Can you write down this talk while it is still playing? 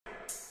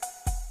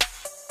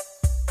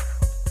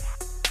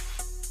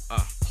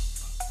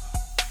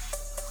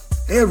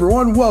Hey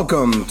everyone,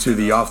 welcome to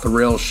the Off the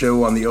Rails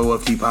show on the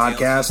OFD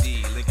podcast.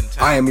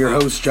 I am your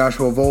host,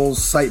 Joshua Voles,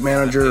 site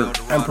manager,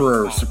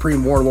 emperor,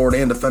 supreme warlord,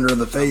 and defender of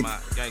the faith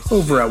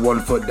over at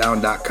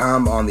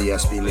onefootdown.com on the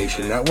SB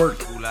Nation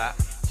Network.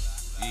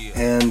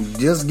 And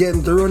just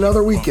getting through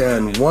another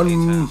weekend.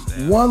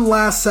 One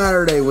last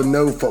Saturday with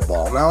no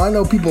football. Now, I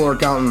know people are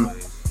counting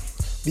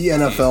the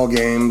NFL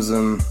games,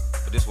 and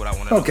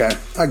okay,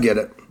 I get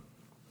it.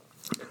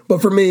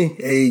 But for me,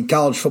 a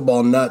college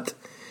football nut,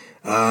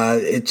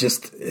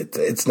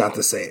 it's not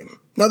the same.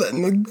 Now,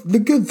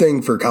 the good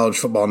thing for college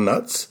football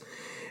nuts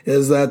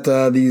is that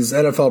these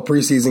NFL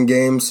preseason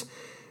games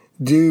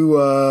do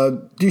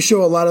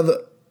show a lot of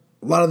the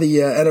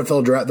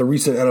NFL draft, the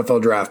recent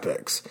NFL draft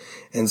picks,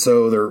 and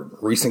so they're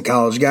recent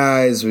college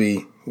guys.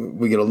 We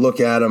get a look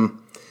at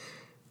them.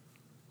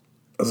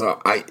 So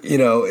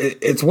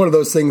it's one of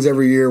those things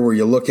every year where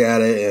you look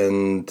at it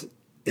and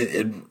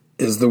it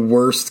is the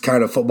worst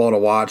kind of football to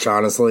watch,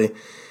 honestly,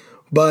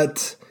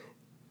 but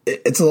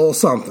it's a little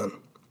something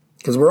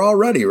because we're all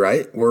ready,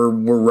 right? We're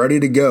ready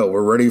to go.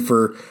 We're ready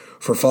for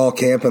fall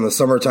camp and the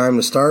summertime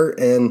to start,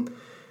 and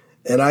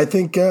I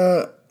think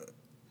this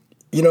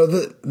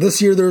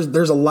year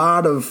there's a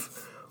lot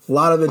of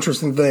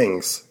interesting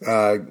things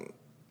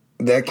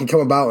that can come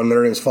about in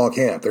Notre Dame's fall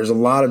camp. There's a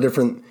lot of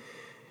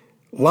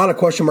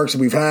question marks that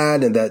we've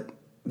had, and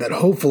that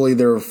hopefully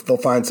they'll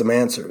find some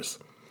answers.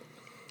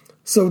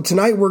 So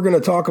tonight we're going to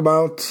talk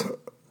about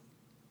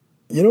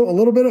a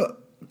little bit of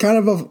kind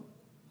of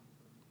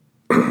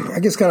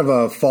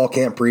a fall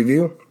camp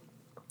preview.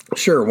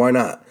 Sure, why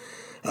not?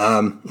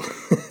 But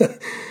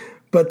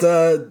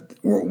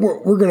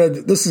we're gonna.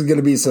 This is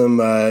gonna be some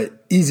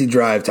easy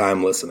drive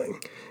time listening.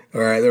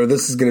 All right, or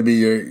this is gonna be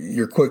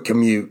your quick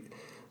commute.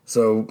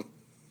 So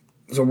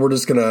we're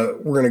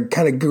gonna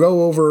kind of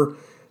go over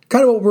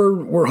kind of what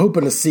we're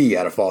hoping to see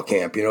out of fall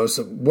camp.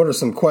 So what are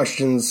some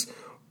questions?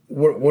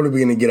 What are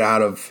we gonna get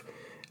out of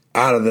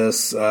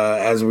this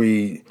as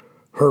we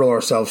hurtle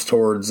ourselves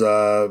towards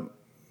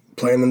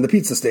playing in the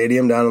Pizza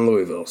Stadium down in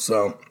Louisville?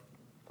 So,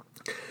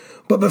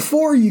 but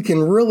before you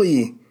can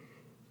really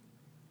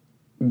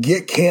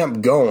get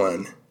camp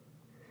going,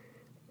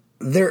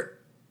 there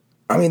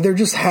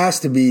just has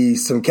to be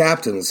some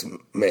captains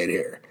made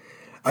here.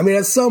 I mean,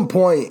 at some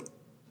point,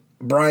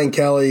 Brian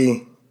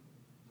Kelly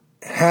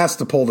has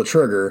to pull the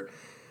trigger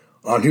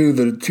on who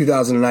the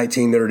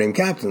 2019 Notre Dame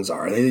captains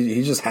are.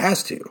 He just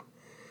has to.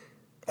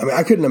 I mean,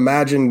 I couldn't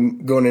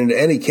imagine going into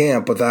any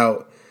camp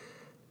without,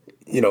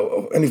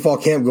 any fall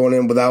camp going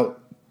in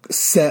without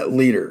set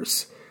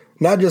leaders.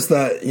 Not just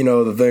that,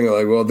 the thing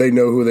like, well, they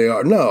know who they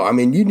are. No, I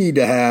mean, you need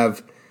to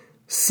have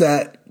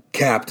set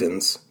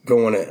captains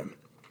going in,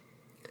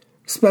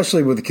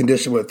 especially with the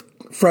condition with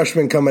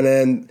freshmen coming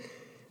in.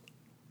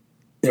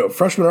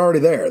 Freshmen are already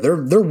there.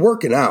 They're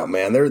working out,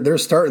 man. They're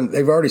starting.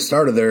 They've already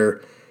started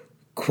their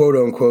quote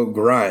unquote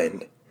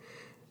grind.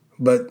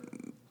 But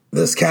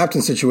this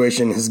captain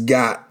situation has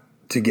got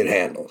to get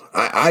handled.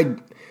 I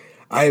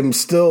am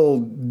still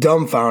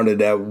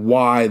dumbfounded at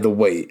why the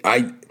wait.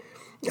 I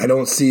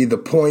don't see the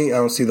point. I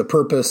don't see the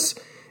purpose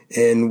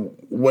in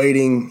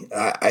waiting.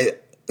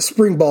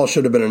 Spring ball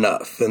should have been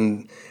enough.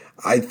 And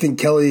I think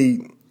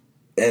Kelly,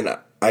 and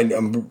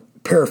I'm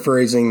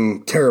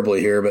paraphrasing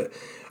terribly here, but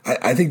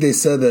I think he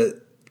said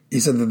that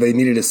they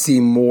needed to see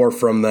more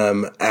from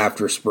them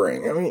after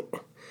spring. I mean,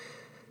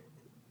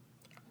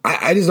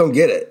 I just don't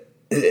get it.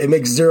 It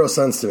makes zero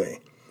sense to me.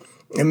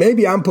 And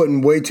maybe I'm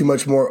putting way too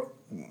much more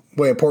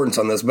importance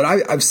on this, but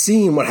I've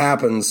seen what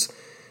happens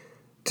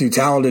to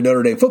talented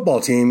Notre Dame football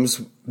teams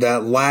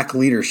that lack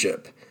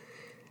leadership.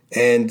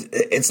 And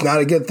it's not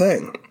a good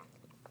thing.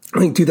 I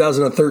think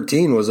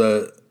 2013 was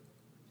a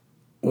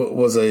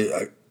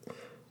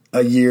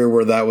year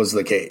where that was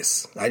the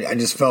case. I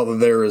just felt that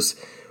there was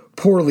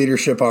poor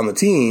leadership on the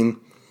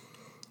team,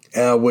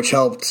 which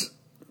helped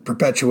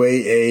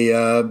perpetuate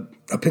a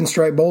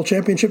Pinstripe Bowl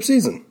championship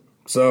season.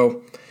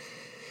 So,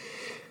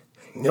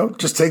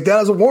 just take that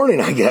as a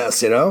warning, I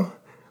guess,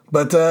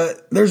 But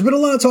there's been a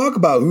lot of talk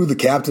about who the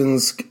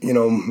captains,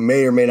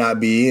 may or may not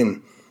be.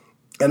 And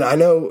I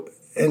know,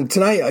 and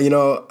tonight,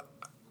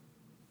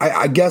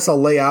 I guess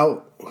I'll lay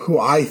out who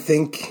I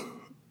think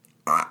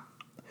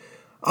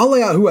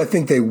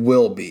they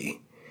will be,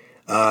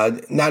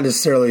 not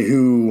necessarily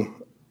who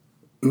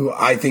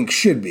I think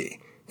should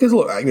be. Because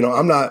look,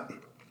 I'm not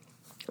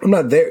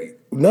there.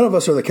 None of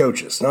us are the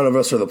coaches. None of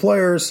us are the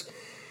players.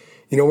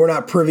 We're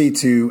not privy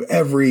to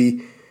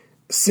every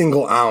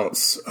single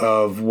ounce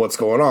of what's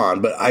going on,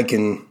 but I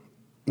can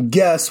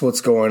guess what's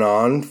going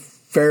on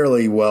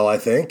fairly well, I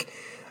think.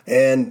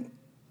 And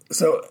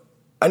so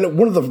I know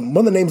one of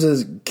the names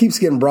that keeps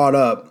getting brought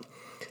up,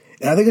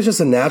 and I think it's just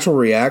a natural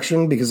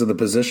reaction because of the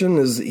position,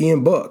 is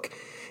Ian Book.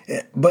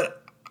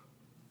 But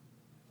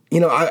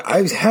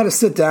I had to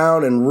sit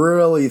down and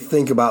really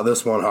think about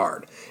this one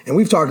hard. And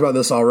we've talked about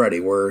this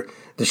already, where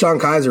Deshaun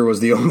Kaiser was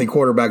the only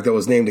quarterback that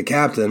was named a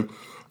captain,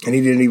 and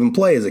he didn't even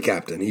play as a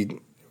captain. He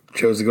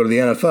chose to go to the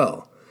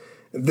NFL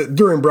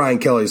during Brian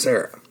Kelly's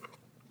era.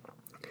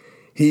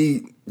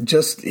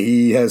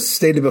 He has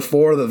stated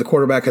before that the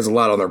quarterback has a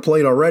lot on their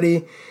plate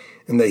already,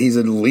 and that he's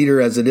a leader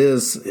as it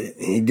is.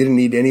 He didn't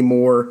need any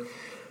more.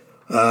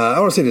 I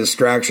don't want to say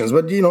distractions,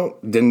 but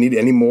didn't need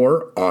any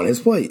more on his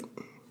plate.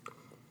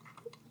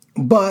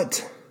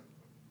 But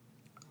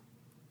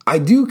I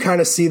do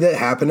kind of see that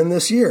happening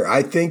this year.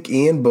 I think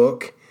Ian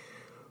Book,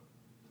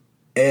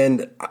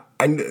 and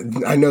I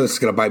know this is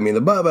going to bite me in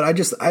the butt, but I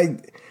just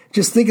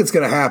think it's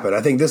going to happen.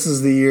 I think this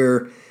is the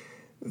year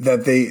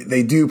that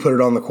they do put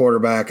it on the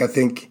quarterback. I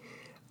think,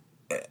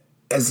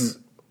 as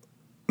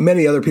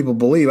many other people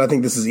believe, I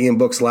think this is Ian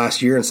Book's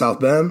last year in South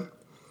Bend.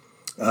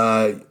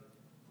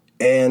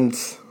 And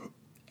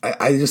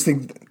I just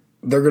think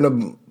they're going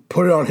to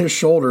put it on his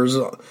shoulders,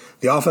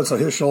 the offense on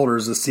his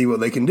shoulders, to see what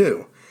they can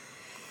do.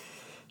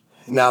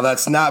 Now,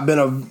 that's not been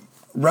a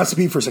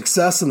recipe for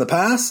success in the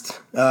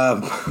past,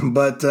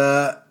 but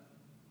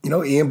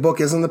Ian Book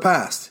is in the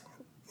past.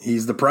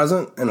 He's the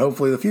present and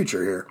hopefully the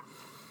future here.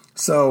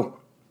 So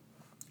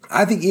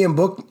I think Ian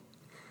Book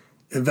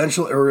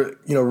eventually,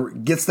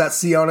 gets that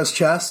C on his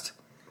chest.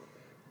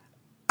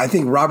 I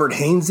think Robert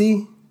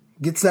Hainsey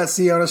gets that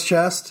C on his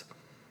chest.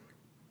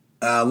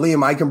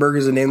 Liam Eichenberg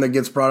is a name that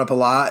gets brought up a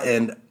lot,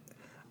 and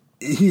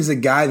he's a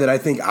guy that I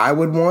think I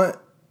would want.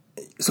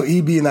 So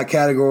he'd be in that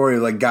category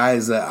of like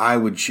guys that I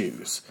would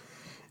choose.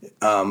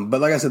 But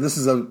like I said,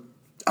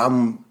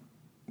 I'm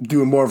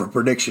doing more of a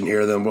prediction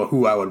here than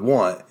who I would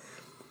want.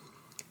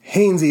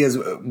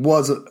 Hainsey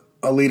was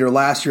a leader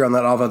last year on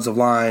that offensive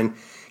line,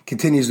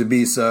 continues to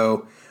be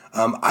so.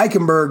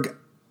 Eichenberg,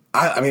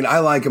 I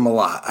like him a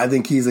lot. I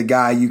think he's a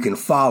guy you can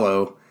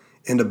follow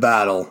into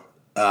battle.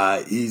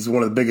 He's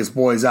one of the biggest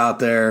boys out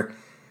there.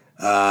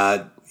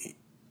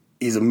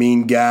 He's a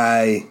mean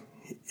guy.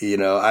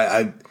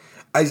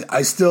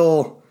 I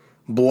still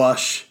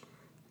blush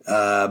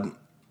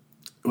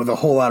with a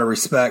whole lot of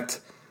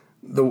respect.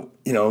 The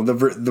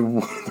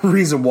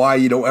reason why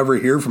you don't ever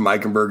hear from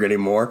Eichenberg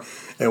anymore,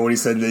 and when he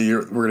said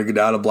that we're going to go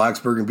down to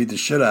Blacksburg and beat the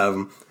shit out of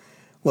him.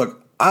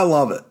 Look, I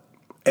love it,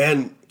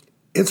 and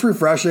it's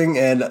refreshing.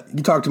 And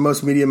you talk to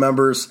most media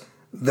members,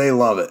 they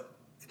love it,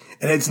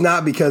 and it's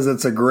not because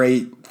it's a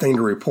great thing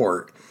to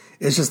report.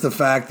 It's just the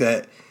fact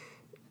that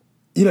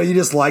you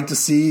just like to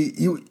see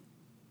you.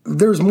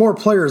 There's more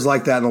players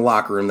like that in the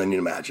locker room than you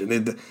imagine.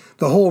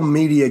 The whole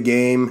media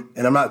game,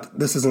 and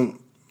this isn't,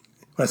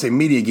 when I say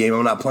media game,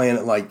 I'm not playing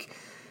it like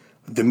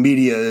the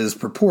media is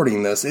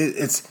purporting this.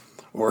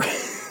 Or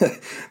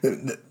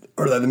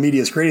that the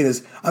media is creating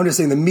this. I'm just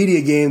saying the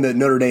media game that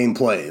Notre Dame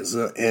plays,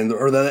 or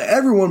that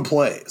everyone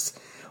plays.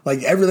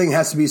 Like everything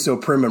has to be so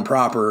prim and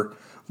proper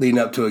leading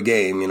up to a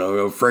game,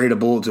 afraid of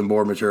bulletin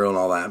board material and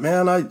all that.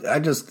 Man, I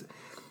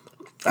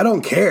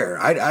don't care.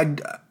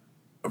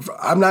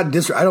 I'm not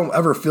I don't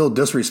ever feel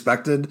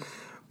disrespected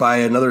by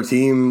another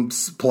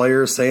team's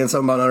players saying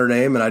something about Notre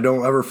Dame, and I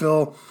don't ever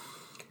feel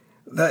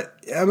that.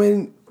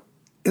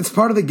 It's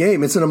part of the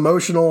game. It's an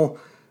emotional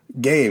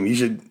game.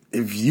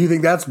 If you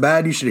think that's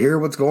bad, you should hear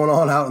what's going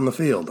on out in the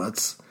field.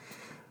 That's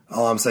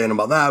all I'm saying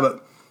about that.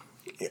 But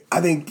I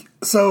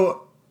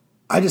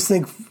just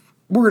think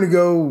we're going to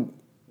go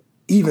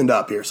evened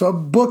up here. So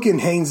Book and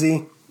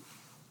Hainsey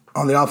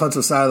on the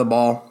offensive side of the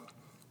ball.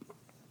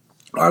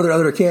 Are there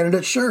other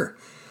candidates? Sure.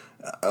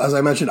 As I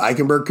mentioned,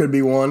 Eichenberg could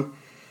be one.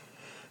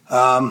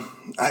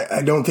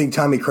 I don't think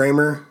Tommy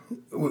Kramer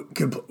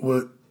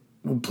would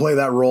play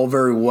that role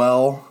very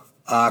well.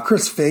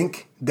 Chris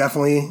Fink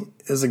definitely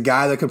is a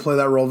guy that could play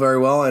that role very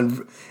well,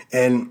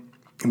 and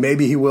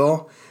maybe he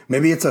will.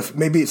 Maybe it's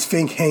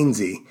Fink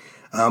Hainsey,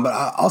 but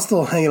I'll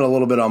still hang it a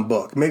little bit on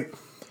Book.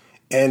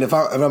 And if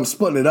I'm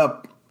splitting it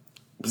up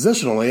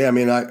positionally,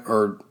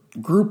 or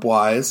group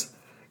wise,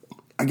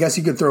 I guess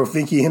you could throw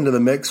Finky into the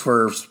mix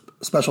for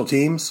special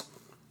teams.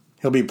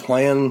 He'll be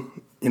playing,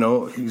 he's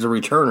a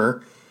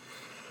returner.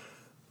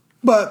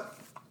 But,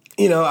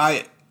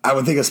 I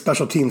would think a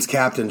special teams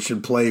captain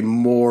should play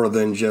more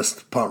than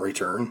just punt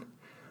return.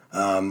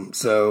 We'll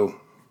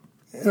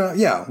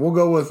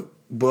go with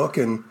Book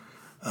and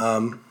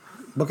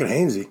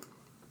Hainsey.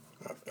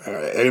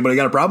 Anybody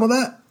got a problem with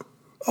that?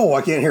 Oh,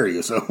 I can't hear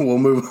you, so we'll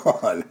move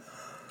on.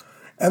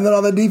 And then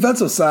on the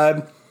defensive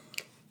side,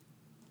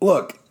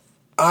 look,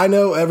 I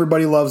know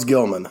everybody loves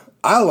Gilman.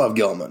 I love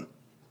Gilman.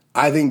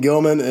 I think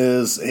Gilman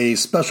is a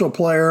special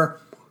player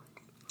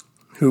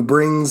who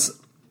brings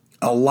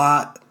a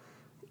lot,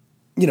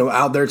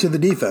 out there to the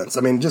defense.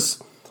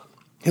 Just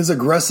his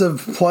aggressive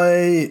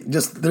play,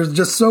 there's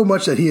just so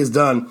much that he has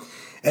done.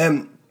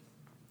 And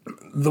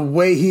the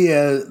way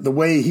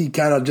he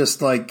kind of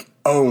just like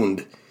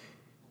owned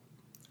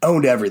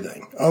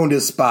everything, owned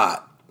his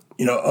spot,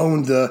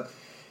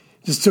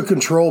 just took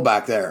control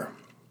back there.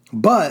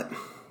 But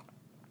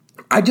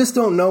I just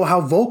don't know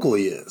how vocal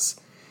he is.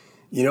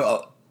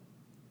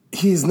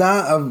 He's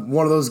not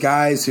one of those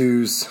guys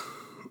whose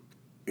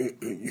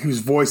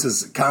voice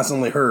is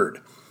constantly heard.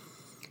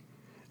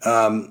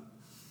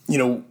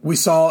 We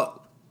saw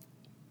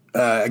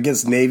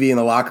against Navy in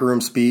the locker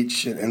room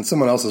speech, and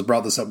someone else has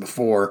brought this up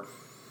before,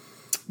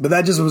 but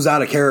that just was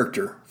out of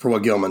character for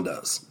what Gilman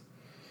does.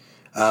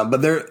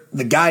 But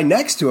the guy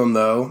next to him,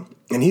 though,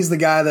 and he's the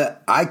guy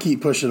that I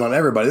keep pushing on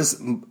everybody.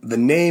 The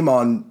name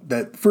on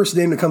that first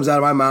name that comes out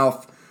of my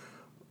mouth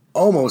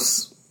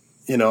almost,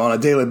 on a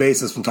daily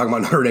basis when talking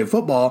about Notre Dame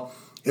football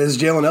is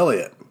Jalen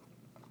Elliott.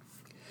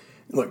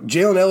 Look,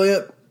 Jalen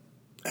Elliott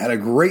had a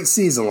great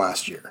season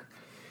last year.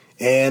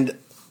 And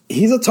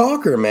he's a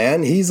talker,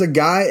 man. He's a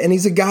guy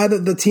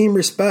that the team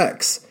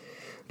respects.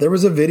 There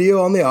was a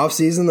video on the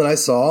offseason that I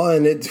saw,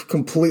 and it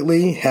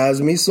completely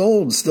has me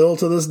sold still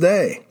to this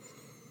day.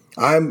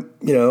 I'm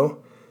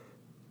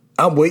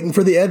waiting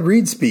for the Ed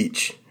Reed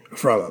speech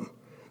from him.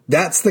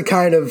 That's the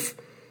kind of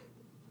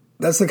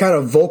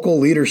vocal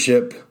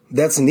leadership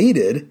that's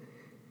needed,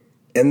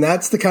 and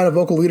that's the kind of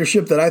vocal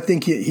leadership that I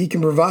think he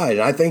can provide.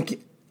 And I think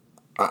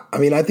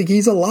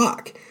he's a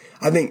lock.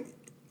 I think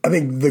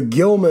the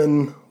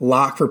Gilman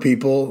lock for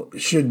people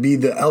should be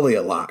the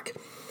Elliott lock.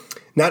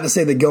 Not to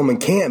say that Gilman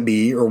can't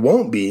be or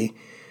won't be,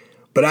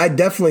 but I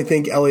definitely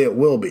think Elliott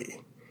will be.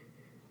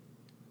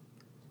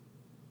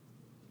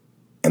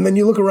 And then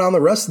you look around the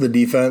rest of the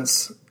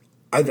defense,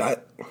 I think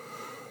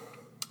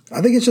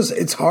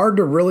it's hard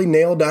to really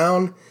nail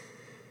down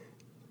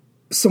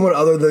someone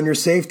other than your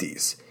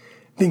safeties.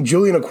 I think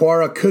Julian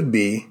Okwara could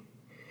be,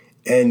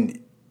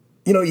 and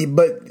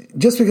but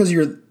just because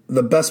you're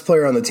the best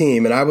player on the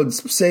team, and I would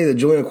say that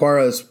Julian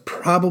Okwara is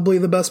probably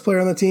the best player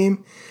on the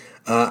team.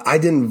 I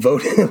didn't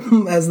vote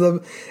him as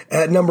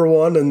at number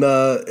one in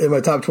my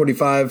top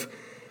 25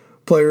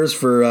 players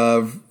for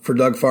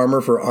Doug Farmer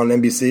on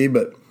NBC,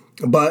 but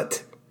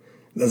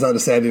that's not to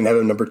say I didn't have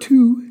him number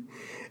two,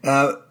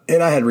 and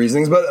I had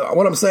reasonings. But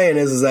what I'm saying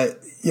is that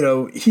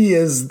he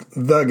is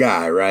the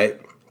guy, right?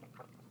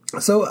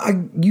 So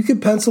you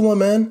could pencil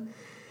him in,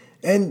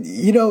 and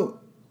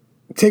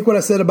take what I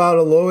said about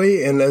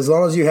Aloy, and as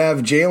long as you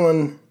have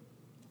Jalen,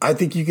 I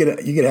think you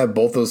could have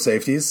both those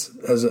safeties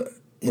as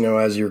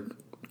your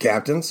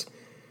captains.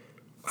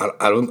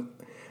 I don't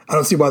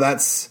see why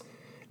that's.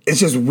 It's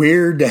just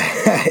weird.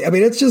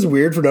 It's just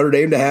weird for Notre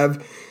Dame to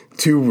have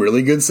two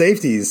really good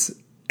safeties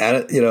at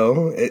it.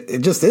 It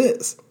just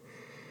is.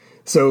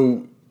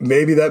 So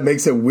maybe that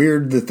makes it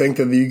weird to think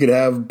that you could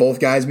have both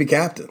guys be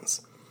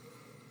captains.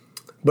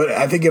 But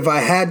I think if I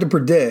had to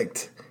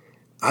predict,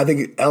 I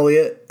think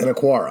Elliott and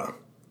Okwara.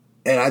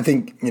 And I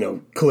think,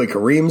 Khalid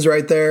Kareem's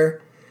right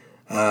there.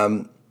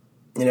 But,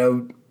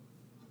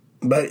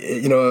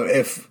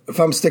 if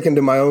I'm sticking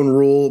to my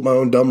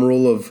own dumb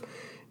rule of,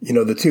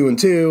 the 2 and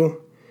 2,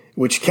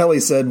 which Kelly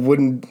said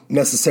wouldn't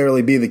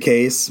necessarily be the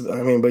case.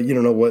 But you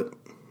don't know what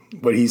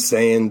he's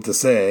saying to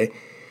say.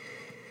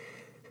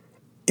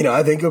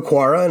 I think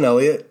Okwara and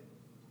Elliott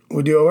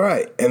would do all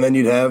right. And then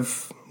you'd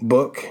have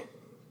Book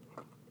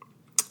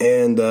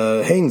and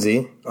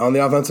Hainsey on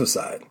the offensive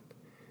side.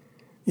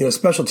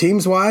 Special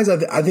teams wise,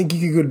 I think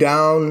you could go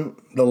down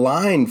the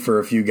line for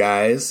a few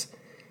guys.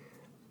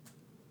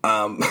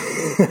 But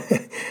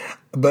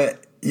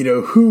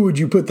who would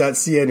you put that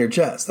C on your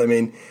chest? I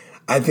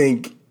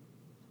think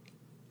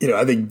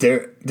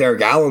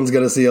Derek Allen's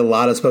going to see a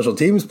lot of special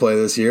teams play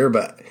this year.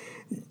 But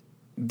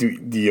do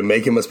you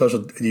make him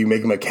Do you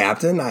make him a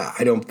captain?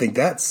 I don't think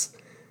that's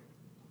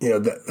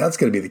that's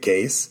going to be the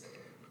case.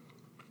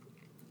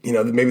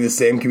 Maybe the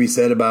same can be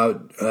said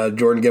about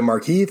Jordan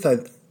Gilmore-Keith.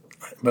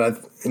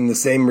 But in the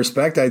same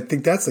respect, I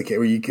think that's the case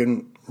where you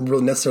can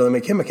really necessarily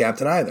make him a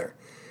captain either.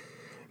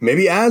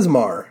 Maybe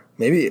Asmar.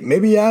 Maybe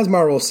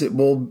Asmar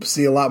will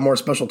see a lot more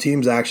special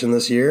teams action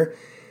this year,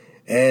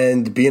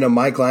 and being a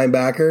Mike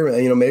linebacker,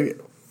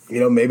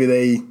 maybe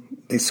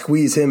they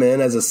squeeze him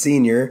in as a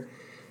senior.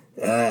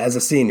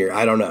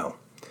 I don't know,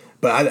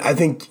 but I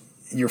think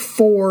the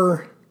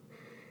four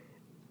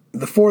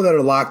that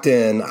are locked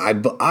in,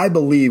 I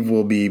believe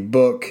will be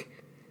Book.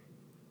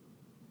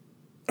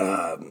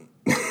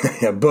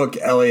 Book,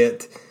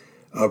 Elliott,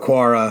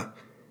 Okwara,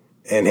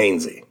 and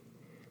Hainsey.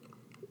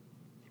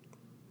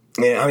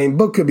 And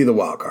Book could be the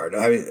wild card.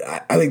 I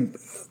think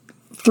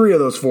three of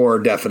those four are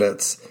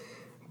definites.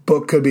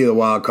 Book could be the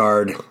wild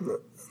card.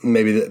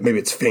 Maybe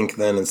it's Fink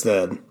then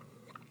instead.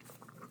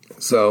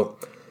 So,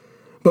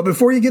 but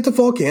before you get to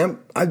fall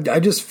camp, I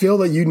just feel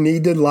that you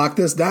need to lock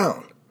this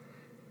down.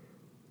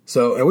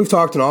 So, and we've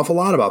talked an awful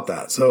lot about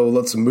that. So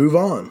let's move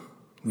on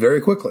very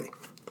quickly.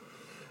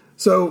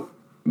 So,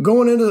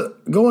 Going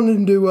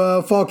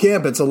into fall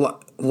camp, it's a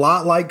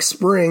lot like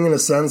spring in a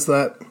sense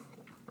that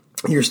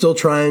you're still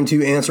trying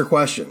to answer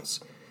questions.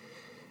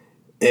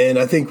 And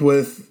I think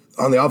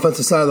on the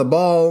offensive side of the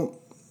ball,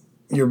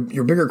 your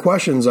bigger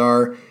questions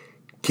are,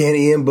 can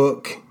Ian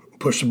Book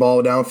push the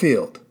ball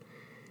downfield?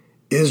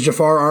 Is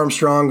Jafar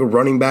Armstrong a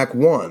running back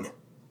one?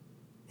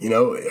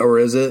 Or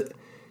is it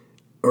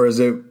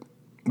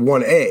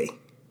 1A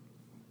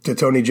to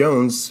Tony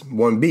Jones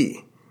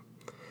 1B?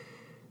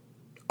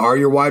 Are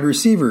your wide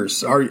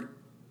receivers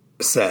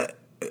set?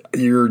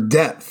 Your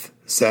depth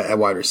set at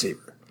wide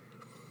receiver?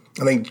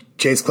 I think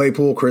Chase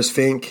Claypool, Chris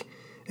Fink,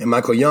 and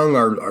Michael Young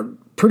are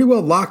pretty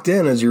well locked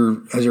in as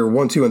your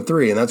 1, 2, and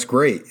 3, and that's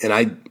great. And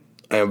I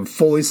am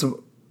fully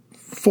support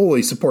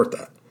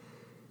that.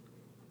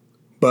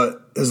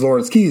 But is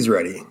Lawrence Keys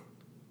ready?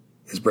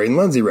 Is Braden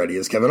Lindsey ready?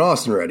 Is Kevin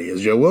Austin ready?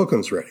 Is Joe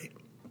Wilkins ready?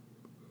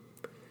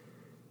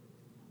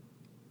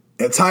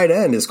 At tight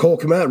end, is Cole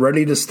Kmet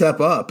ready to step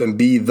up and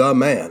be the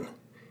man?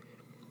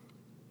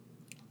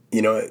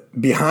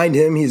 Behind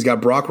him, he's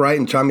got Brock Wright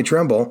and Tommy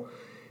Tremble.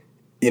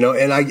 And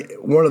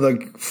one of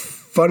the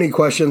funny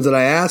questions that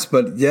I asked,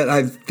 but yet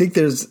I think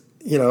there's,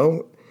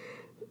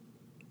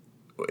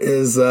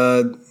 is,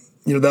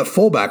 that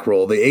fullback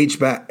role, the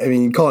H-back. I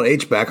mean, you call it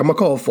H-back. I'm going to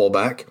call it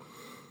fullback.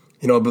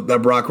 But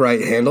that Brock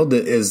Wright handled.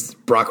 Is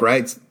Brock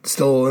Wright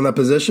still in that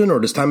position, or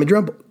does Tommy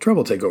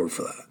Tremble take over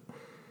for that?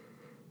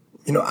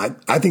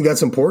 I think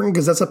that's important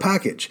because that's a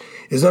package.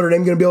 Is Notre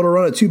Dame going to be able to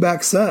run a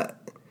 2-back set?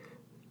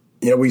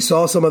 We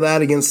saw some of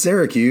that against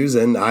Syracuse,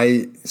 and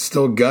I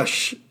still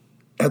gush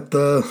at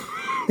the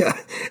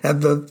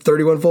at the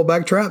 31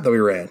 fullback trap that we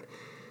ran.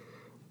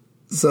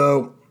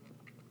 So,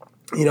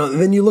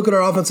 then you look at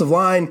our offensive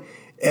line,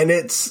 and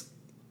it's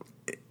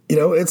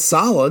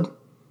solid.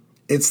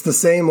 It's the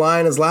same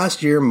line as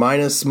last year,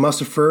 minus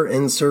Mustipher,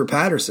 insert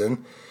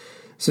Patterson.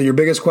 So your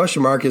biggest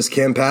question mark is,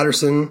 can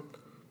Patterson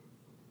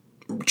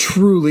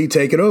truly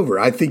take it over?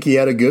 I think he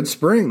had a good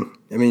spring.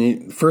 I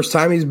mean, first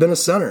time he's been a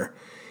center.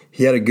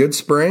 He had a good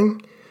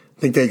spring. I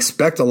think they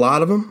expect a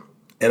lot of him,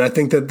 and I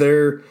think that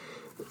they're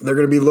going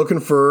to be looking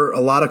for a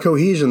lot of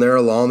cohesion there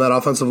along that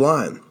offensive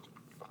line.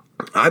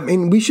 I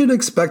mean, we should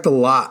expect a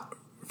lot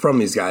from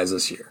these guys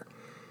this year.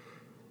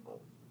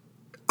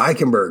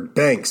 Eichenberg,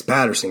 Banks,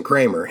 Patterson,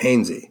 Kramer,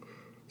 Hainsey.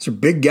 These are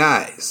big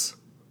guys.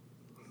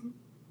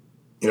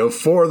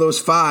 4 of those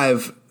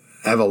 5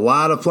 have a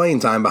lot of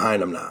playing time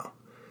behind them now.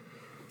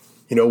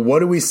 What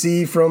do we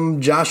see from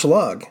Josh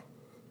Lugg?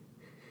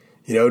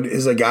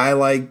 Is a guy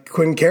like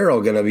Quinn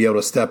Carroll going to be able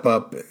to step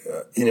up,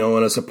 in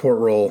a support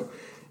role,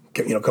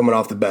 coming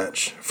off the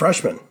bench?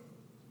 Freshman.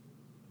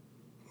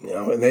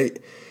 And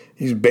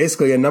he's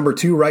basically a number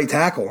 2 right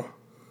tackle.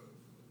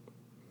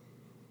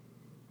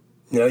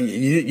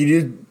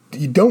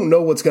 You don't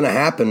know what's going to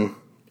happen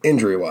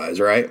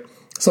injury-wise, right?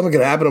 Something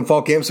can happen in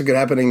fall camp, something could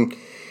happen in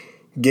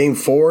game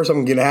 4,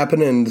 something could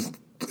happen in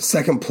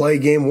second play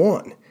game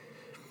 1.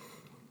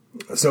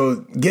 So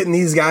getting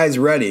these guys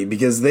ready,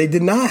 because they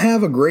did not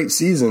have a great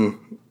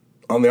season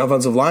on the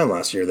offensive line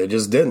last year. They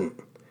just didn't.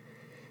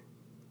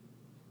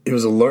 It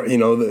was a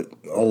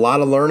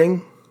lot of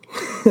learning.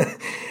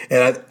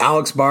 And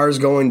Alex Bars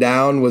going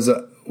down was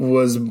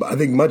I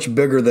think much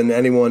bigger than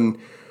anyone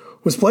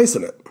was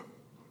placing it.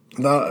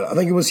 I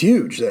think it was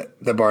huge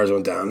that Bars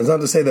went down. It's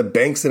not to say that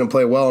Banks didn't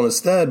play well in his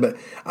stead, but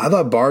I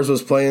thought Bars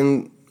was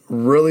playing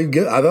really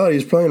good. I thought he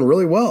was playing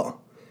really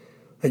well.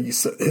 Like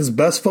his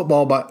best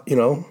football,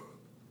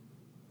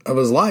 of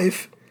his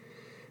life.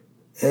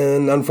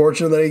 And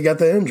unfortunate that he got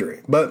the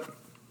injury. But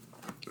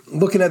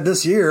looking at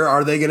this year,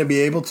 are they going to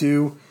be able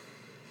to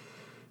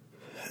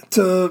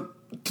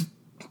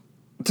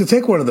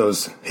take one of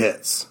those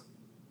hits,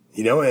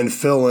 and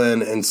fill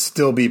in and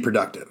still be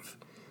productive?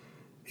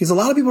 Because a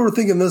lot of people are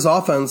thinking this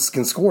offense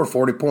can score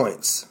 40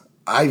 points.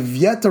 I've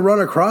yet to run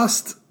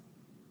across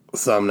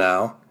some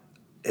now,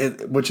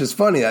 which is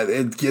funny.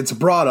 It gets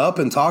brought up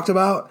and talked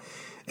about,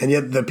 and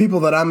yet the people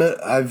that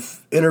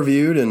I've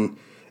interviewed and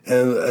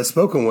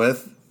spoken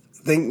with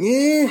think,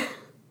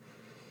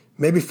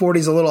 maybe 40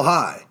 is a little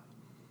high.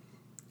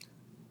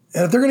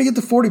 And if they're going to get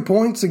to 40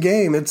 points a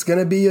game, it's going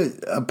to be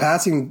a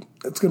passing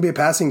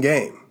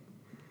game.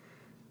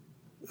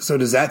 So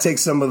does that take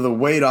some of the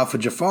weight off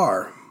of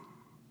Jafar?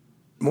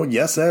 Well,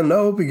 yes and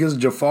no, because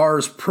Jafar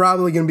is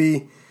probably going to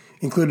be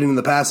included in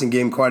the passing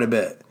game quite a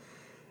bit.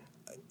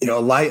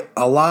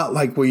 A lot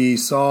like we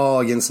saw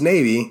against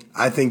Navy.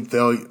 I think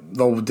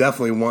they'll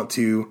definitely want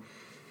to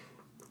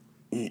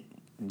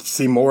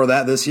see more of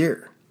that this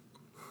year.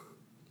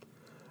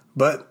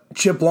 But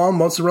Chip Long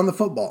wants to run the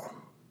football,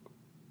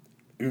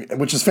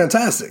 which is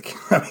fantastic.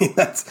 I mean,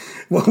 that's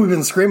what we've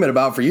been screaming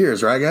about for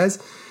years, right, guys?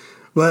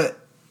 But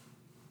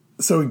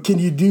so can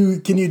you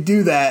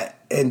do that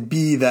and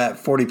be that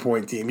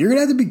 40-point team? You're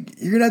gonna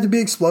have to be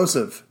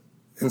explosive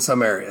in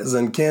some areas.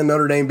 And can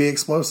Notre Dame be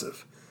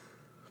explosive?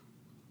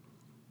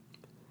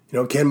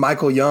 Can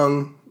Michael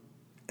Young,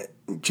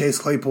 Chase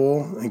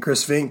Claypool, and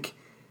Chris Fink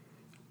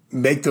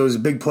make those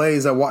big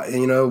plays at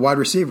wide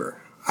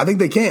receiver? I think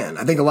they can.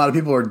 I think a lot of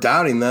people are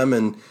doubting them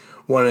and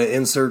want to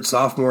insert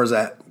sophomores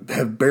that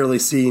have barely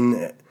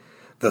seen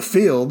the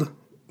field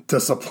to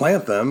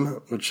supplant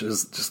them, which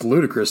is just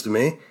ludicrous to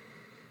me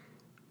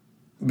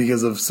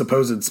because of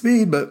supposed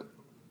speed. But,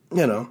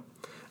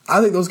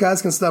 I think those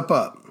guys can step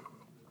up.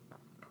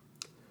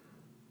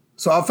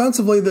 So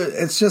offensively,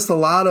 it's just a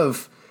lot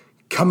of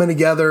coming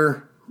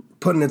together,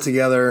 putting it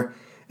together,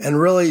 and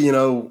really,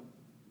 you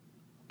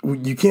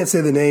can't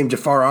say the name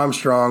Jafar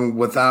Armstrong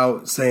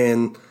without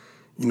saying,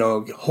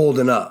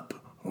 holding up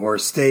or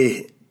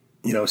stay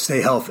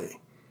healthy.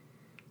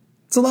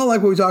 It's a lot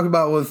like what we talked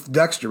about with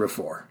Dexter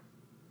before.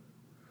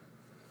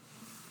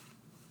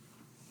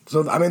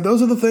 So, I mean,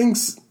 those are the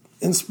things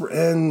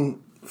in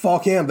fall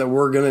camp that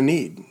we're going to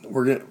need.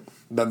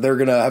 That they're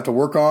going to have to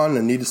work on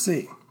and need to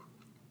see.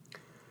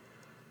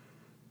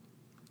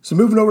 So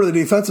moving over to the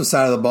defensive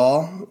side of the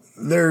ball,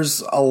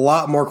 there's a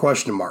lot more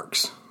question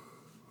marks.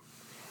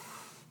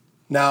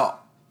 Now,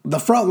 the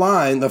front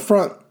line, the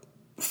front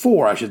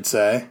four, I should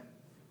say,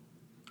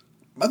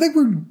 I think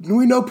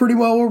we know pretty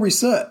well where we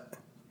sit.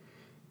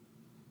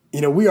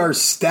 We are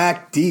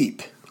stacked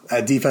deep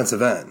at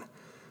defensive end.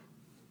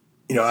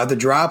 At the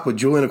drop with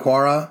Julian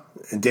Okwara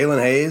and Dalen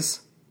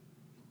Hayes,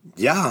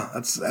 yeah,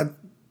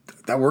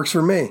 that works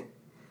for me.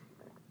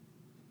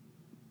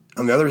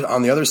 On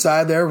the other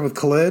side there with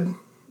Khalid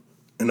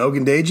and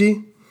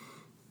Ogundeji,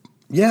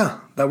 yeah,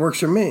 that works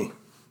for me.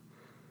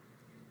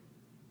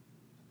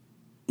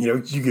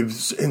 You could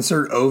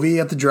insert Ovi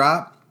at the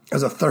drop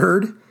as a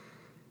third.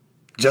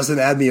 Justin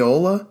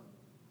Admiola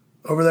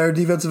over there,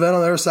 defensive end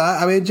on the other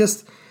side. I mean,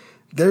 just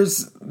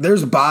there's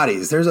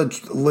bodies. There's a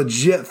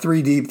legit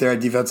 3 deep there at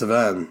defensive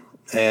end.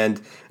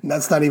 And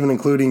that's not even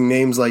including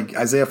names like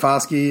Isaiah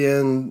Foskey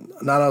and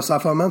Nana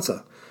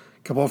Osafo-Mensah,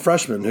 a couple of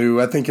freshmen who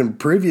I think in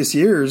previous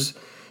years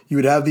you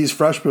would have these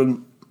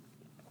freshmen,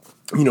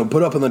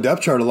 put up in the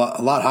depth chart a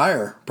lot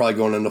higher, probably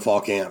going into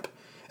fall camp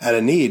at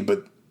a need.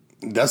 But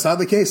that's not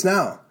the case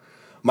now.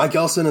 Mike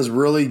Elston has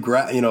really,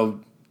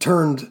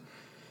 turned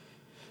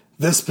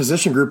this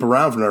position group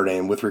around for Notre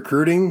Dame with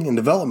recruiting and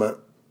development.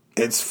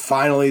 It's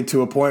finally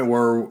to a point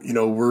where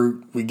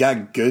we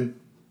got good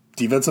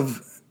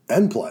defensive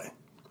end play.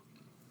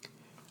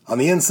 On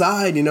the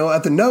inside,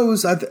 at the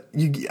nose, I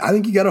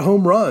think you got a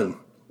home run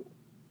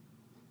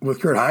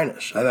with Kurt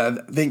Hinish.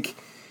 I think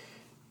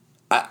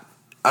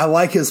I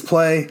like his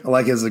play. I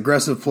like his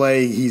aggressive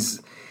play. He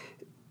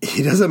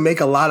doesn't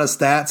make a lot of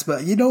stats,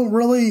 but you don't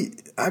really.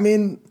 I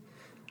mean,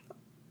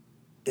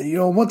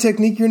 one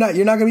technique you're not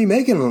going to be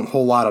making a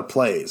whole lot of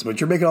plays, but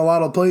you're making a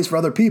lot of plays for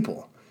other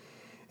people,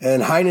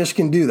 and Hinish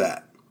can do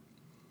that.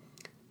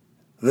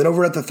 Then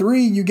over at the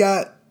 3, you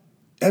got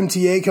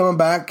MTA coming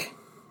back,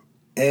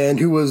 and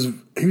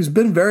who's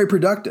been very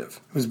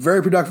productive. He was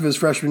very productive his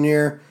freshman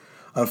year.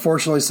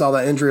 Unfortunately, saw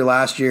that injury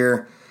last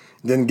year.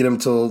 Didn't get him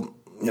till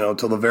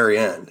the very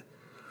end.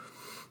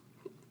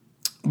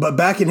 But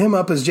backing him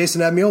up is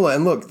Jason Admiola.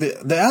 And look, the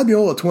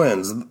Admiola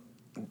twins,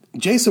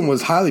 Jason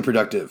was highly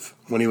productive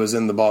when he was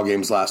in the ball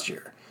games last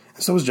year.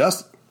 And so was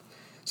Justin.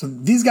 So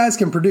these guys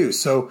can produce.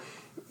 So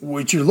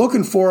what you're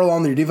looking for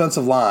along your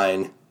defensive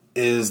line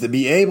is to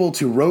be able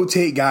to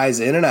rotate guys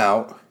in and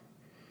out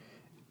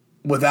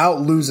without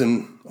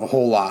losing a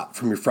whole lot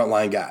from your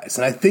frontline guys.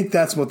 And I think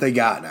that's what they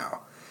got now.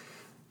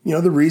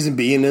 The reason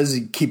being is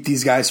you keep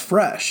these guys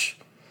fresh.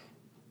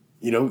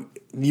 You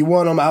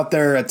want them out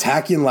there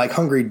attacking like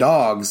hungry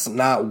dogs,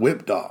 not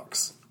whip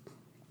dogs.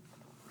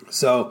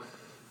 So,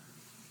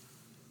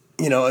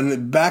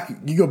 and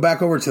you go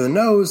back over to the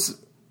nose,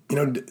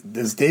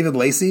 does David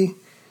Lacey,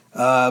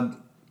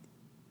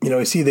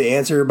 is he the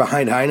answer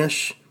behind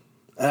Hinish?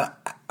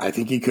 I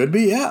think he could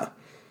be, yeah.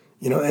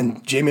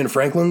 And Jamin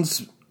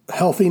Franklin's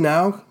healthy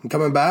now and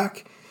coming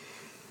back.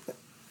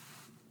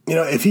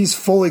 If he's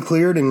fully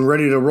cleared and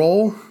ready to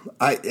roll,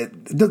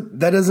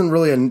 that isn't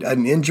really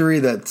an injury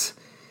that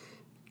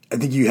I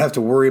think you have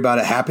to worry about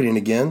it happening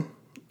again.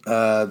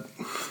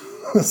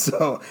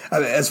 So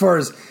as far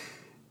as,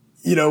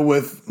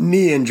 with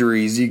knee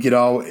injuries, you get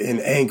all in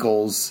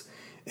ankles,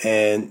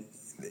 and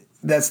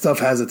that stuff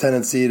has a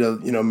tendency to,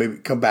 maybe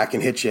come back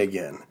and hit you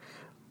again.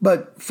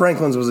 But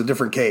Franklin's was a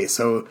different case.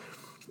 So,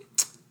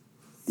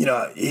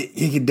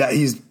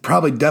 he's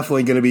probably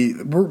definitely going to be.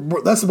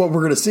 That's what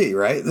we're going to see,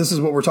 right? This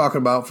is what we're talking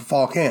about for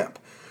fall camp.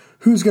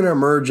 Who's going to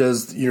emerge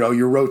as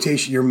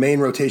your main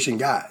rotation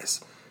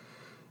guys?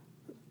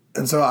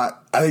 And so I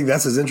think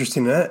that's as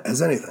interesting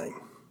as anything.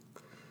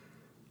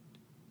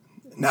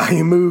 Now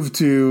you move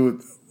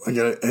to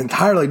an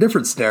entirely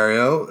different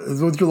scenario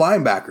with your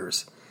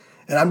linebackers,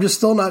 and I'm just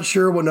still not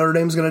sure what Notre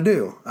Dame's going to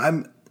do.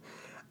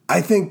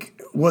 I think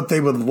what they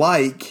would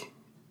like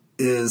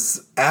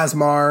is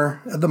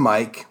Asmar at the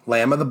Mike,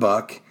 Lamb at the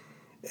Buck,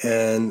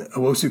 and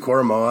Owosu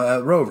Koromoa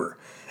at Rover.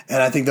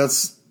 And I think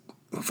that's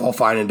all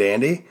fine and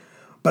dandy.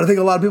 But I think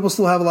a lot of people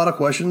still have a lot of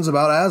questions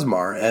about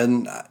Asmar,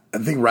 and I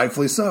think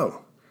rightfully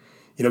so.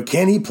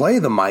 Can he play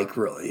the Mike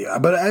really?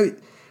 But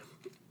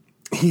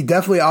he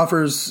definitely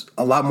offers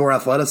a lot more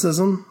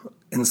athleticism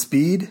and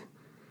speed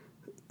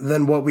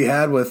than what we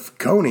had with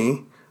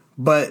Coney,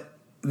 but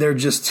they're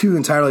just two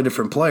entirely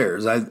different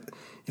players.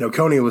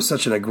 Coney was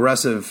such an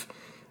aggressive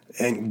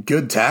and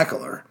good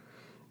tackler.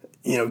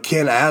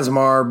 Can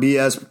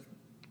Asmar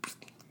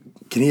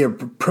can he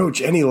approach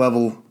any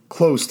level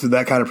close to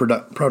that kind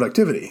of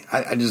productivity?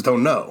 I just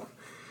don't know.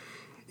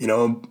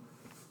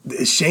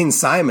 Is Shane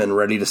Simon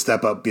ready to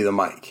step up, be the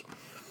Mike?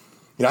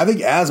 I think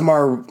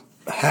Asmar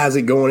has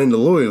it going into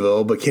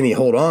Louisville, but can he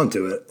hold on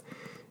to it?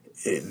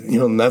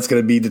 And that's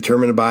going to be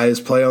determined by his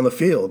play on the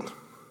field.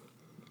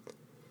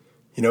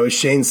 Is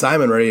Shane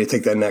Simon ready to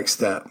take that next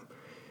step?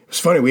 It's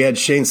funny, we had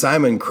Shane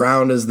Simon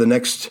crowned as the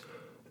next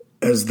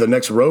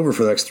Rover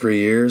for the next 3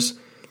 years,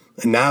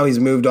 and now he's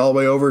moved all the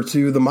way over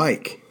to the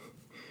Mike.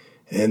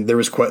 And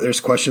there's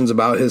questions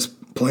about his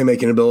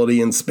playmaking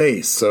ability in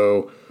space,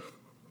 so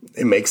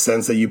it makes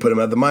sense that you put him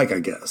at the Mike, I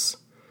guess.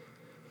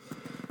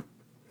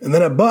 And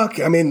then at Buck,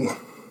 I mean,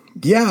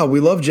 yeah, we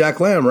love Jack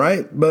Lamb,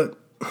 right? But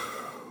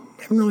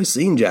we haven't really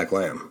seen Jack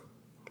Lamb.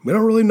 We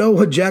don't really know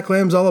what Jack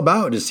Lamb's all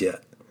about just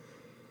yet.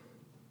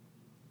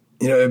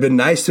 It'd been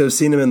nice to have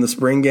seen him in the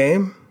spring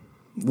game,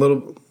 a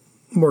little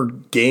more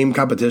game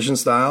competition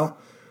style.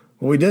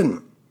 Well, we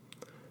didn't.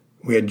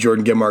 We had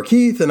Jordan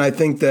Gilmore-Keith, and I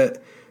think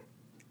that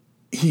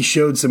he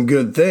showed some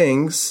good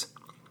things,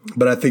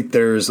 but I think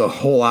there's a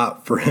whole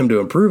lot for him to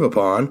improve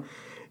upon.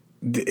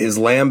 Is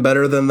Lamb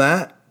better than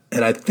that?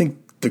 And I think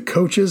the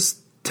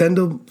coaches tend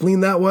to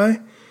lean that way.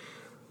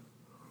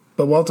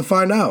 But we'll have to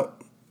find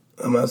out.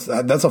 I mean,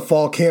 that's a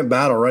fall camp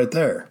battle right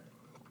there.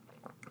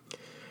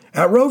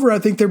 At Rover, I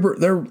think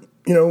they're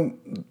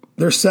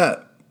set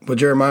with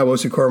Jeremiah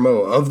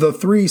Owusu-Koramoah. Of the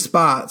three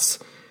spots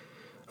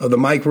of the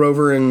Mike,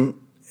 Rover, and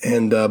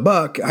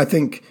Buck, I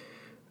think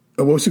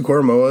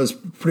Owusu-Koramoah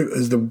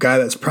is the guy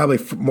that's probably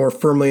more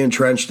firmly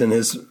entrenched in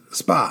his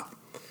spot.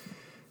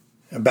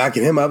 And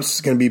backing him up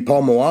is going to be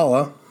Paul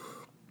Moala.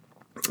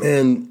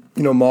 And,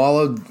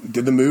 Moala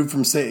did the move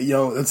from,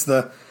 it's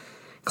the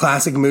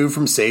classic move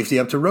from safety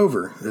up to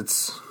Rover.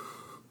 It's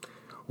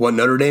what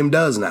Notre Dame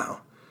does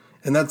now.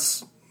 And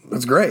that's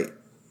great.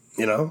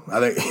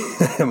 I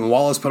think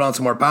Wallace put on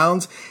some more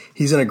pounds.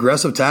 He's an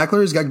aggressive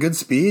tackler. He's got good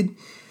speed.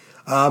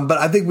 But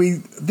I think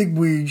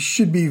we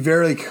should be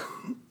very,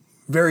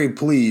 very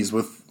pleased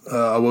with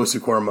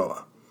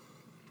Owusu-Koramoah.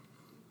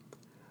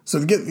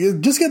 So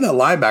just getting that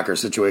linebacker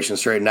situation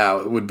straightened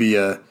out would be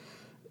a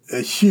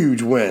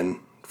huge win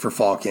for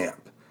fall camp.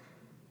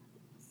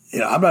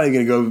 I'm not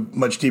even going to go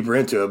much deeper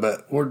into it,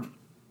 but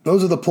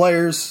those are the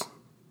players.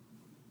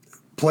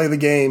 Play the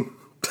game.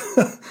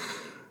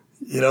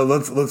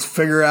 Let's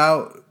figure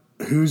out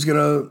who's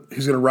gonna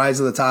rise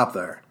to the top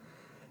there.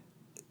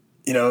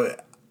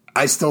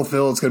 I still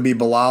feel it's gonna be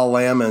Bilal,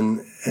 Lamb,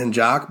 and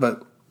Jock,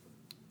 but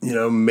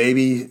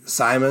maybe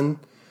Simon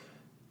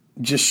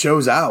just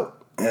shows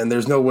out, and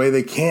there's no way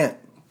they can't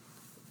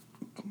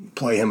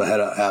play him ahead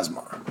of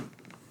Asmar.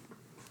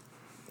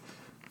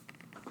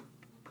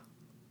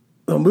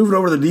 Well, moving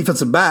over to the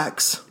defensive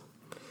backs,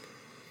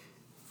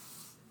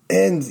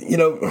 and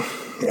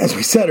as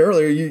we said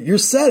earlier, you're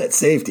set at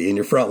safety in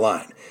your front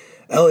line.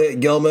 Elliott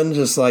Gilman,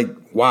 just like,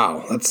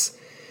 wow, that's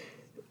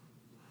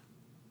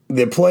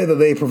the play that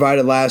they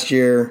provided last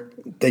year.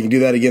 They can do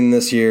that again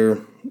this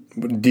year.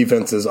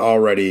 Defense is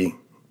already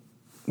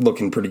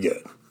looking pretty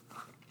good.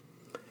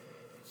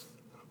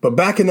 But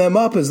backing them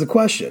up is the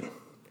question.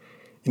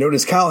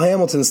 Does Kyle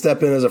Hamilton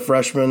step in as a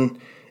freshman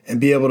and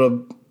be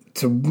able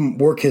to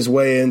work his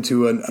way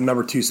into a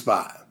number 2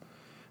 spot?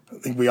 I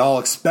think we all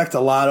expect a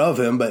lot of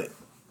him, but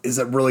is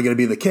that really going to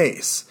be the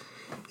case?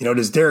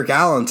 Does Derek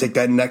Allen take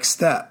that next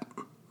step?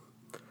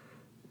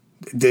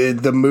 Did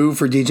the move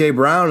for DJ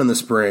Brown in the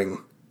spring,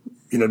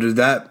 did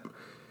that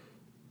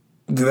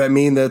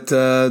mean that,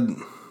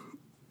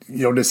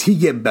 does he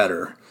get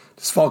better?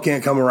 Does fall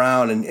camp come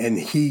around and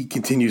he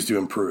continues to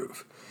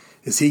improve?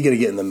 Is he going to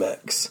get in the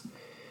mix?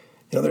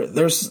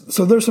 There's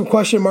some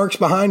question marks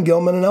behind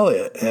Gilman and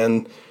Elliott,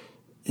 and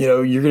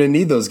you're going to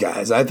need those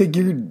guys. I think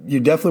you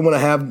definitely want to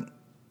have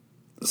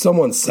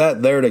someone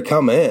set there to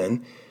come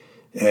in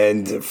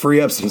and free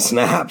up some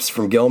snaps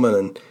from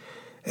Gilman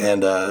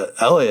and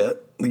Elliott.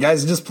 The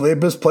guys just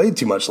played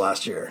too much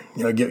last year.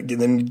 They're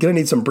going to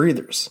need some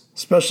breathers,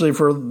 especially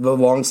for the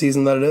long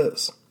season that it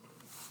is.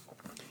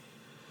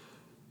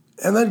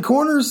 And then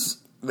corners,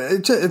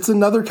 it's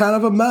another kind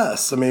of a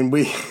mess. I mean,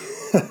 we,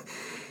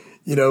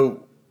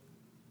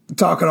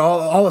 talking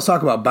all this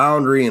talk about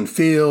boundary and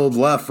field,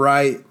 left,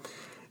 right,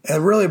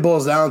 and really it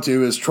boils down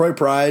to is Troy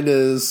Pride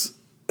is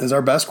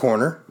our best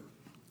corner,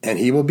 and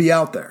he will be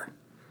out there.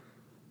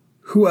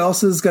 Who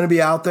else is going to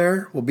be out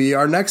there will be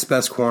our next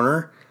best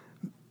corner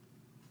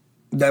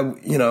that,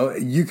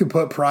 you could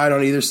put Pride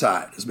on either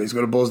side is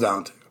basically what it boils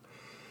down to.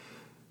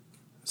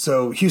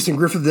 So Houston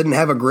Griffith didn't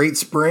have a great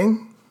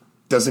spring.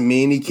 Doesn't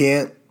mean he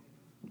can't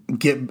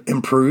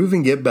improve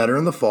and get better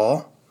in the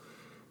fall.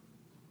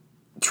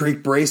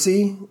 Tariq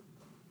Bracy,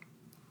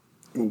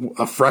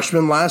 a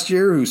freshman last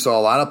year who saw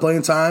a lot of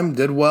playing time,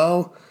 did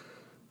well,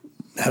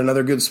 had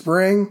another good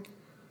spring.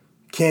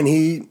 Can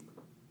he,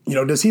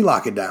 does he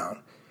lock it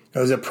down?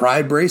 Is it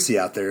Pride Bracy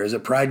out there? Is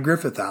it Pride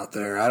Griffith out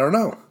there? I don't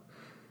know.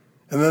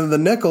 And then the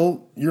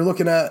nickel, you're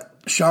looking at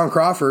Sean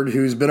Crawford,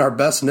 who's been our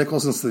best nickel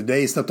since the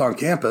day he stepped on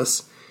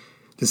campus.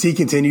 Does he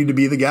continue to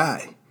be the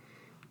guy?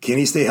 Can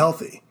he stay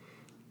healthy?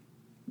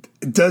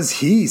 Does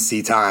he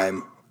see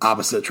time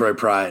opposite Troy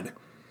Pride?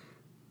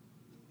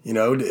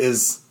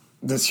 Does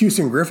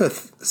Houston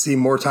Griffith see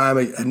more time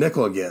at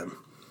nickel again?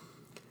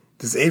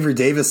 Does Avery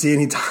Davis see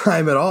any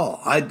time at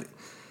all?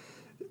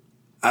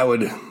 I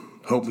would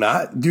hope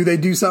not. Do they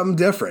do something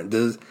different?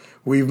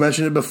 We've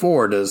mentioned it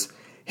before. Does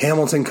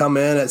Hamilton come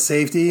in at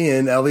safety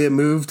and Elliott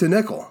move to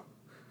nickel?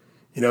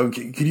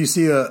 Could you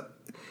see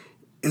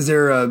is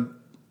there a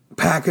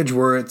package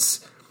where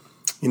it's,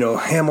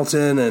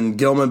 Hamilton and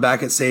Gilman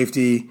back at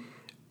safety,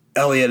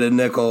 Elliott at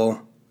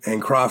nickel,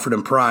 and Crawford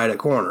and Pride at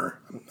corner?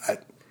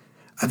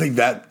 I think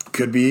that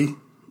could be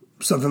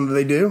something that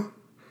they do.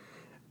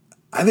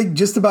 I think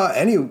just about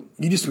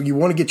you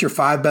want to get your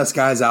 5 best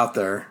guys out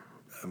there,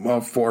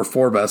 well,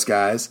 four best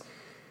guys,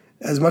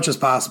 as much as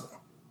possible.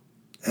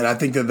 And I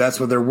think that's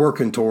what they're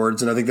working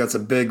towards, and I think that's a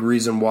big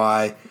reason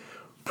why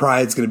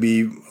Pride's going to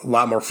be a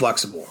lot more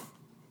flexible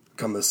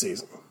come this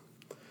season.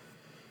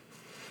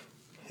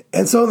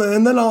 And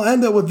then I'll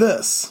end it with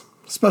this.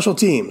 Special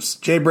teams.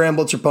 Jay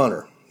Bramlett's your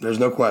punter. There's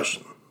no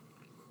question.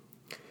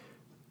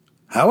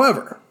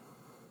 However,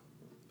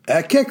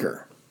 at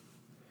kicker,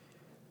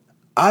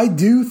 I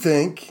do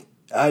think,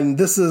 and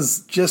this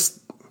is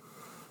just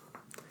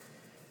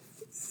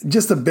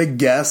a big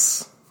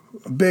guess,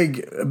 a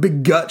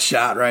big gut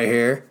shot right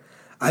here.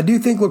 I do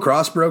think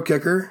Lacrosse Bro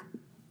kicker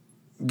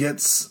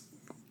ends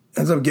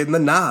up getting the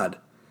nod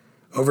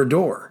over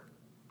Dorr.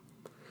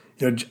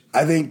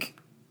 I think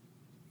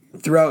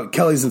throughout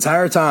Kelly's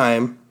entire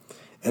time,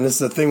 and this is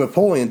the thing with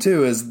Polian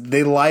too, is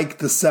they like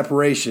the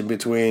separation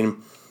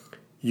between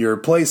your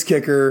place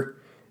kicker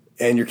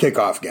and your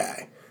kickoff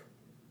guy.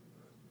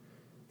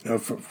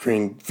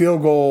 Between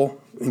field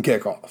goal and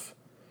kickoff.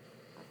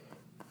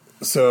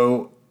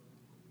 So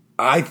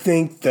I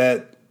think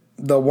that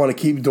they'll want to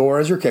keep Dorr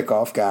as your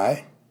kickoff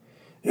guy.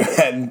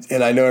 And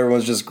I know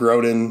everyone's just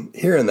groaning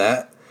hearing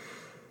that.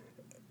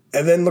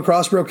 And then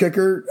Lacrosse Bro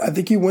kicker, I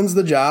think he wins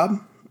the job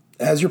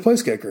as your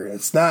place kicker.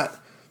 It's not,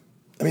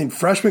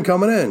 freshmen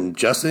coming in,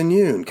 Justin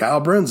Yoon,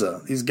 Kyle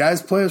Brenza, these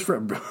guys play as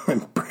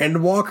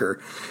Brandon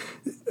Walker.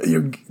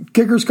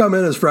 Kickers come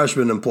in as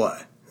freshmen and play,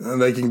 and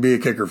they can be a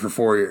kicker for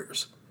 4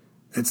 years.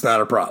 It's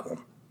not a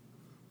problem.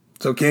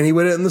 So can he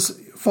win it in this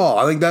fall?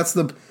 I think that's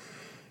going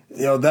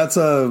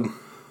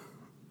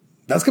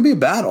to be a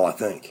battle, I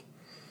think.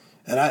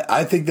 And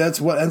I think that's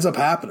what ends up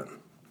happening.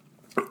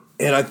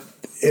 And I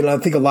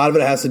think a lot of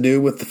it has to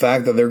do with the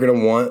fact that they're going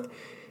to want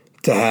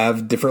to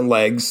have different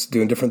legs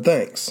doing different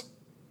things.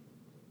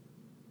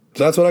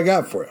 So that's what I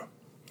got for you.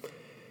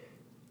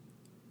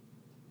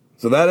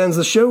 So that ends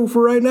the show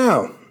for right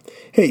now.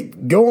 Hey,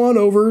 go on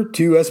over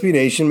to SB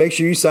Nation. Make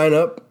sure you sign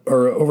up,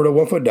 or over to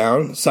 1 Foot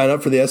Down. Sign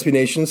up for the SB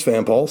Nation's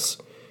Fan Pulse.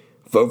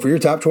 Vote for your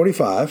top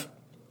 25.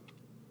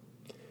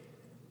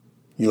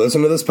 You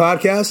listen to this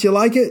podcast, you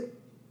like it?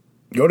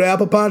 Go to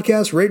Apple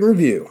Podcasts, rate and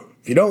review.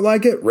 If you don't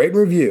like it, rate and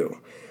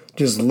review.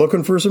 Just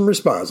looking for some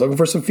response, looking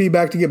for some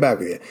feedback to get back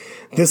with you.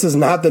 This is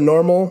not the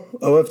normal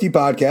OFD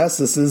podcast.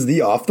 This is the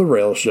Off the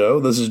Rails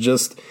show. This is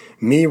just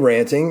me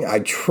ranting. I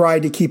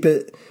tried to keep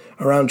it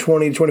around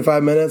 20 to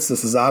 25 minutes.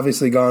 This has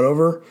obviously gone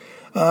over,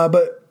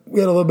 but we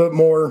had a little bit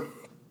more,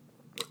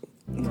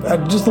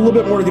 just a little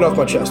bit more to get off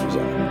my chest was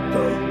on.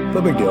 So,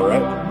 no big deal,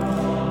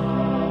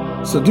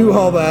 right? So do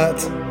all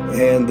that,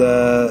 and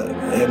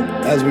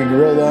as we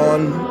roll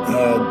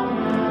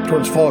on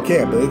towards fall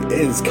camp, it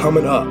is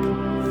coming up.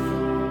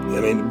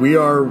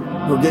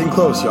 We're getting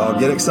close, y'all.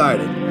 Get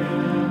excited.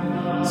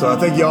 So I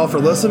thank y'all for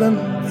listening,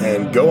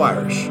 and go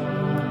Irish.